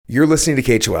You're listening to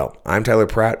KHOL. I'm Tyler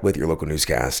Pratt with your local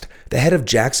newscast. The head of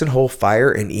Jackson Hole Fire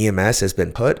and EMS has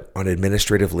been put on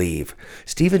administrative leave.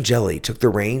 Stephen Jelly took the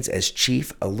reins as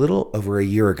chief a little over a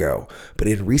year ago, but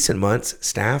in recent months,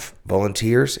 staff,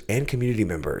 volunteers, and community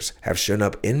members have shown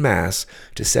up en masse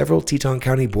to several Teton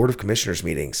County Board of Commissioners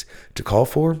meetings to call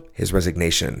for his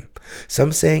resignation.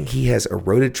 Some saying he has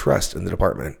eroded trust in the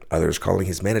department, others calling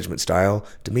his management style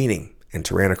demeaning and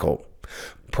tyrannical.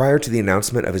 Prior to the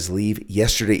announcement of his leave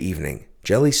yesterday evening,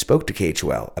 Jelly spoke to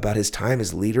KHOL about his time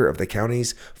as leader of the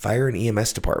county's fire and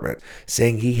EMS department,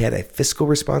 saying he had a fiscal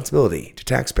responsibility to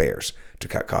taxpayers to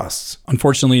cut costs.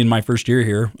 Unfortunately, in my first year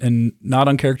here, and not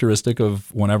uncharacteristic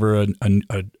of whenever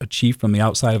a chief from the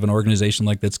outside of an organization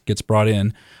like this gets brought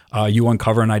in, you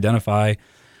uncover and identify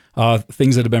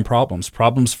things that have been problems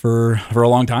for a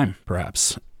long time,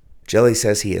 perhaps. Jelly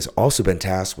says he has also been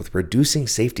tasked with reducing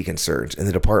safety concerns in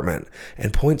the department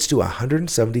and points to a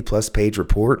 170-plus page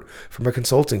report from a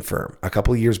consulting firm a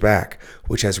couple years back,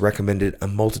 which has recommended a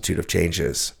multitude of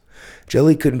changes.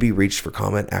 Jelly couldn't be reached for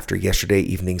comment after yesterday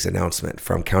evening's announcement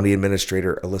from County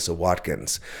Administrator Alyssa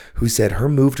Watkins, who said her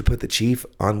move to put the chief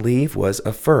on leave was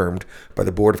affirmed by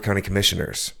the Board of County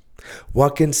Commissioners.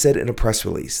 Watkins said in a press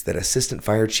release that Assistant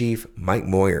Fire Chief Mike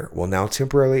Moyer will now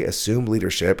temporarily assume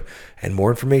leadership, and more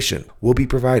information will be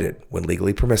provided when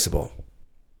legally permissible.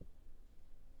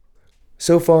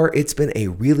 So far, it's been a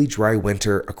really dry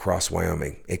winter across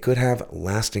Wyoming. It could have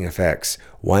lasting effects.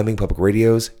 Wyoming Public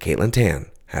Radio's Caitlin Tan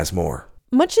has more.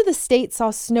 Much of the state saw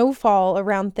snowfall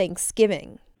around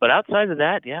Thanksgiving. But outside of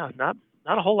that, not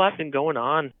a whole lot been going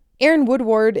on. Aaron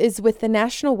Woodward is with the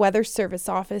National Weather Service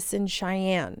office in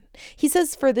Cheyenne. He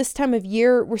says for this time of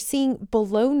year, we're seeing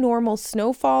below normal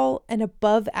snowfall and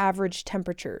above average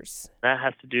temperatures. That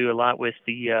has to do a lot with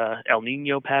the El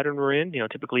Nino pattern we're in.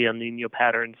 Typically El Nino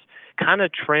patterns kind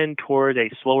of trend toward a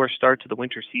slower start to the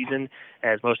winter season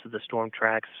as most of the storm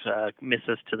tracks miss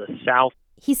us to the south.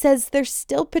 He says there's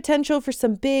still potential for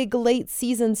some big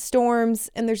late-season storms,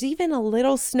 and there's even a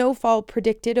little snowfall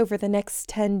predicted over the next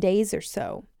 10 days or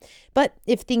so. But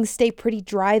if things stay pretty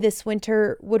dry this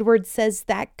winter, Woodward says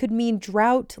that could mean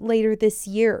drought later this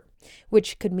year,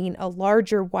 which could mean a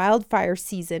larger wildfire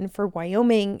season for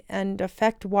Wyoming and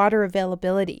affect water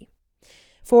availability.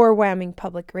 For Wyoming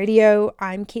Public Radio,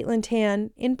 I'm Caitlin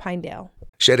Tan in Pinedale.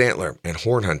 Shed antler and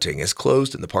horn hunting is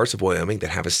closed in the parts of Wyoming that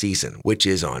have a season, which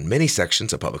is on many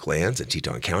sections of public lands in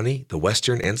Teton County, the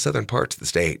western and southern parts of the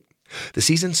state. The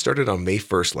season started on May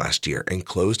 1st last year and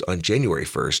closed on January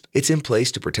 1st. It's in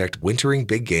place to protect wintering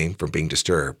big game from being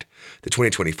disturbed. The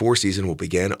 2024 season will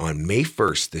begin on May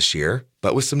 1st this year,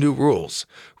 but with some new rules.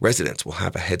 Residents will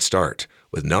have a head start,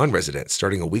 with non-residents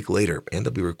starting a week later, and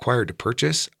they'll be required to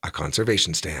purchase a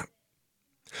conservation stamp.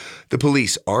 The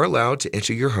police are allowed to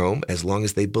enter your home as long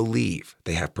as they believe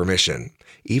they have permission,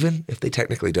 even if they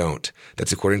technically don't.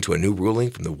 That's according to a new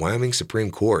ruling from the Wyoming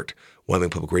Supreme Court. Wyoming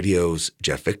Public Radio's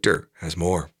Jeff Victor has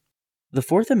more. The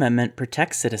Fourth Amendment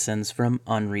protects citizens from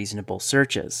unreasonable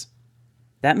searches.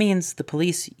 That means the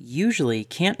police usually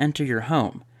can't enter your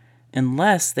home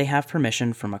unless they have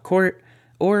permission from a court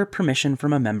or permission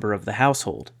from a member of the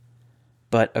household.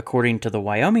 But according to the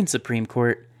Wyoming Supreme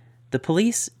Court, the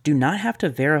police do not have to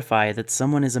verify that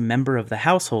someone is a member of the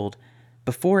household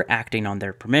before acting on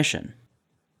their permission.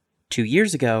 2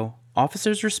 years ago,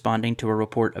 officers responding to a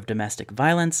report of domestic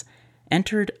violence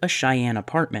entered a Cheyenne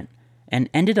apartment and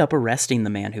ended up arresting the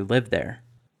man who lived there.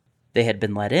 They had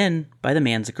been let in by the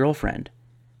man's girlfriend,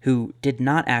 who did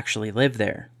not actually live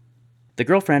there. The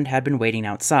girlfriend had been waiting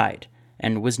outside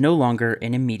and was no longer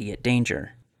in immediate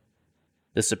danger.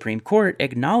 The Supreme Court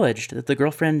acknowledged that the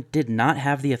girlfriend did not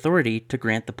have the authority to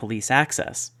grant the police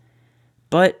access,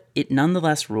 but it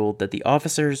nonetheless ruled that the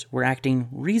officers were acting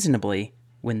reasonably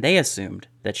when they assumed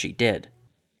that she did.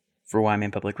 For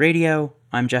Wyoming Public Radio,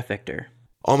 I'm Jeff Victor.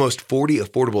 Almost 40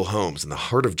 affordable homes in the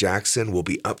heart of Jackson will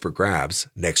be up for grabs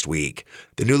next week.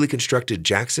 The newly constructed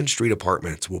Jackson Street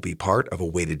Apartments will be part of a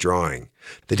weighted drawing.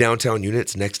 The downtown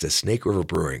units next to Snake River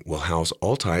Brewing will house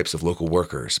all types of local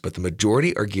workers, but the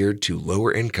majority are geared to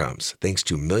lower incomes thanks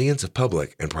to millions of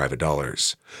public and private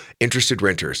dollars. Interested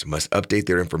renters must update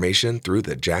their information through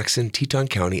the Jackson Teton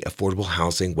County Affordable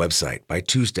Housing website by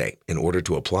Tuesday in order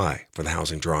to apply for the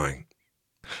housing drawing.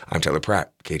 I'm Tyler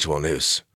Pratt, KHOL News.